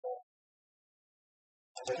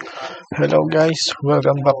Hello guys,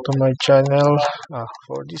 welcome back to my channel.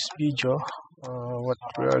 For this video, what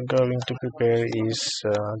we are going to prepare is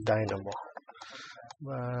Dynamo.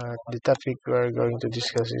 But the topic we are going to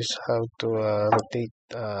discuss is how to rotate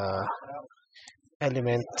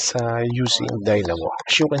elements using Dynamo.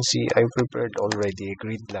 As you can see, I prepared already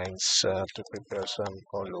grid lines to prepare some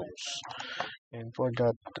columns. And for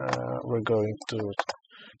that, we're going to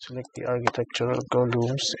select the architectural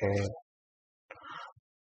columns and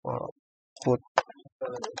uh, put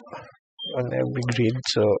on every grid.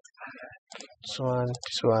 So this one,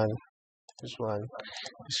 this one, this one,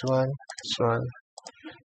 this one, this one,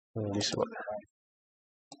 and this one.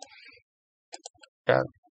 Yeah.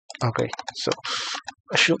 Okay. So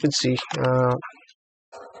as you can see,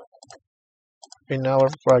 in our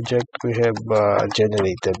project we have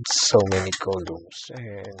generated so many columns,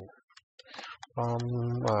 and from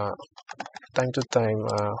time to time,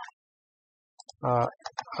 uh,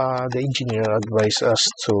 the engineer advised us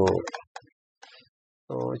to.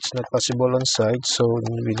 So it's not possible on site, so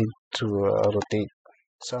we need to rotate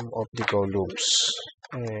some of the columns,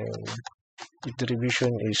 and if the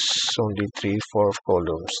revision is only 3-4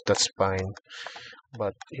 columns, that's fine.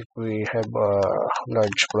 But if we have a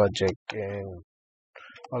large project and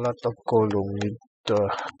a lot of column need to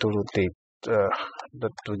rotate,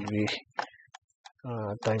 that would be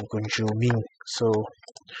time consuming. So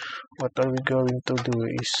what are we going to do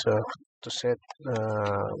is to set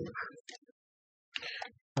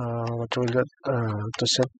what will that to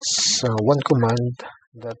set one command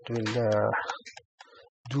that will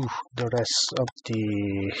do the rest of the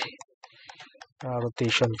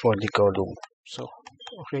rotation for the column. So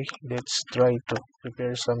okay, let's try to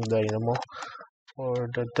prepare some Dynamo. For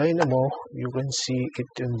the Dynamo, you can see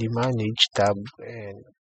it in the Manage tab, and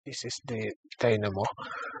this is the Dynamo.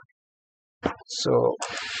 So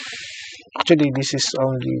actually this is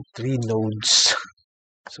only 3 nodes,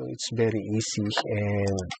 so it's very easy,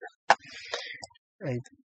 and I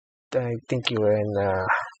I think you can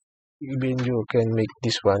even you can make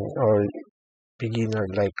this one, or beginner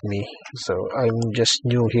like me. So I'm just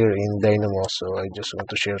new here in Dynamo, so I just want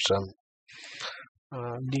to share some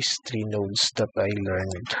these 3 nodes that I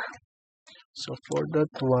learned. So for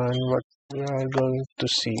that one, what we are going to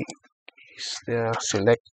see is the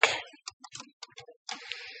select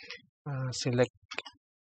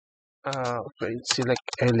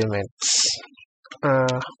elements.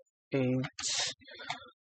 It's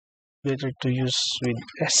better to use with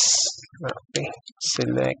S. Okay,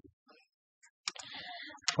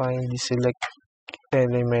 find the select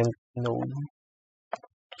element node,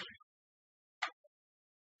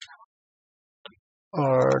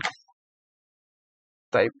 or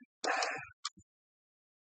type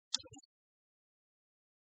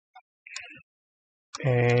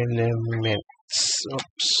elements.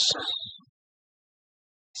 Oops.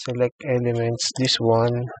 Select elements, this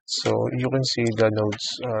one. So you can see the nodes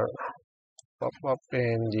are pop up,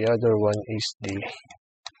 and the other one is the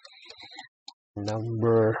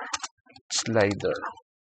number slider.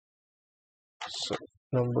 So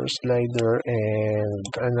number slider, and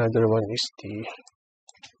another one is the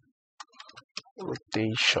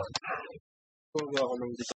rotation.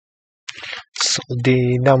 So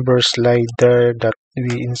the number slider that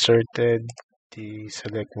we inserted, the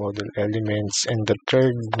select model elements, and the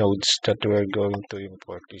third nodes that we're going to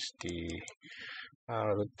import is the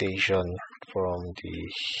rotation from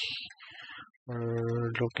the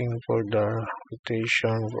we're looking for the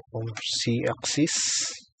rotation from C-axis.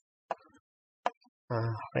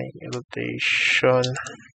 Okay, rotation.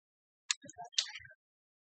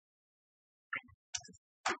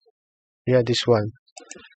 Yeah, this one.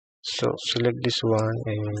 So select this one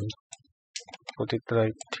and put it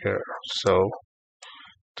right here. So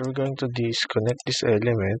what we're going to do is connect this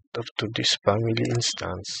element up to this family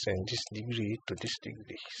instance, and this degree to this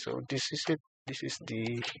degree. So this is it. This is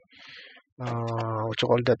the what you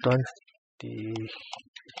call that one? The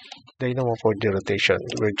Dynamo for the rotation.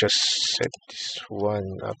 We'll just set this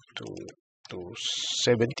one up to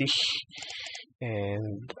 70,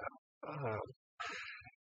 and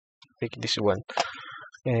pick this one.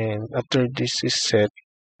 And after this is set,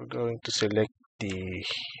 we're going to select the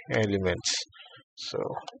elements. So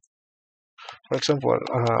for example,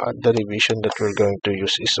 the revision that we're going to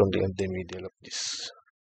use is only in the middle of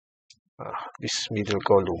this middle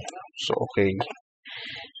column. So okay,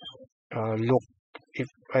 look, if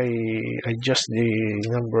I adjust the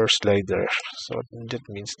number slider, so that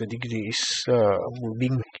means the degree is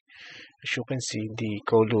moving. As you can see, the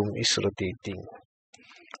column is rotating.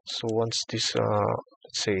 So once this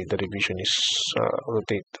let's say the revision is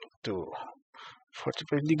rotate to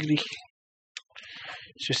 45 degree,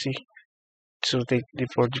 So see, so take the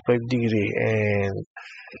 45-degree and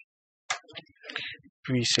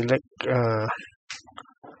we select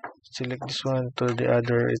this one to the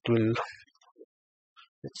other. It will,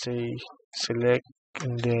 let's say, select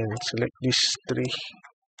and then select these three,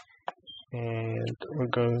 and we're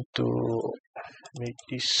going to make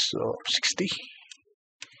this 60.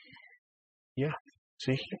 Yeah,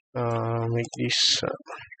 see, make this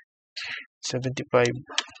 75.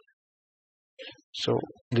 So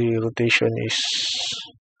the rotation is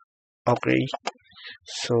okay.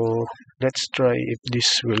 So let's try if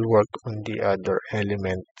this will work on the other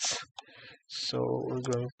elements. So we're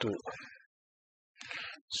going to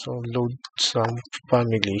load some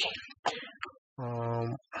family.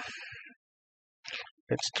 Um,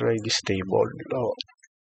 let's try this table. Oh,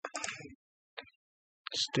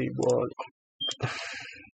 stable.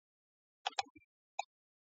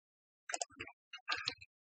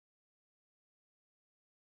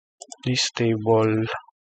 This table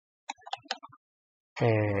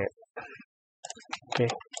and okay.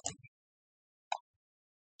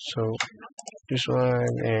 So this one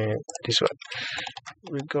and this one.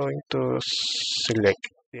 We're going to select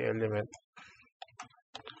the element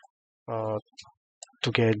uh,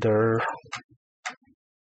 together.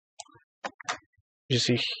 You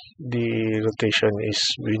see the rotation is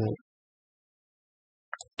been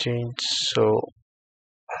changed.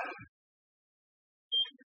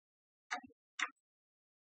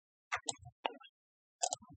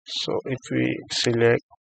 So if we select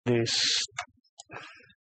this,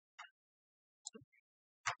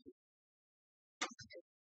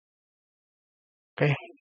 okay,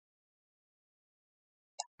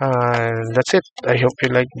 and that's it. I hope you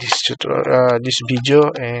like this tutorial, this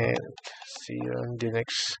video, and see you on the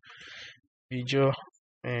next video.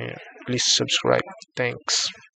 And please subscribe. Thanks.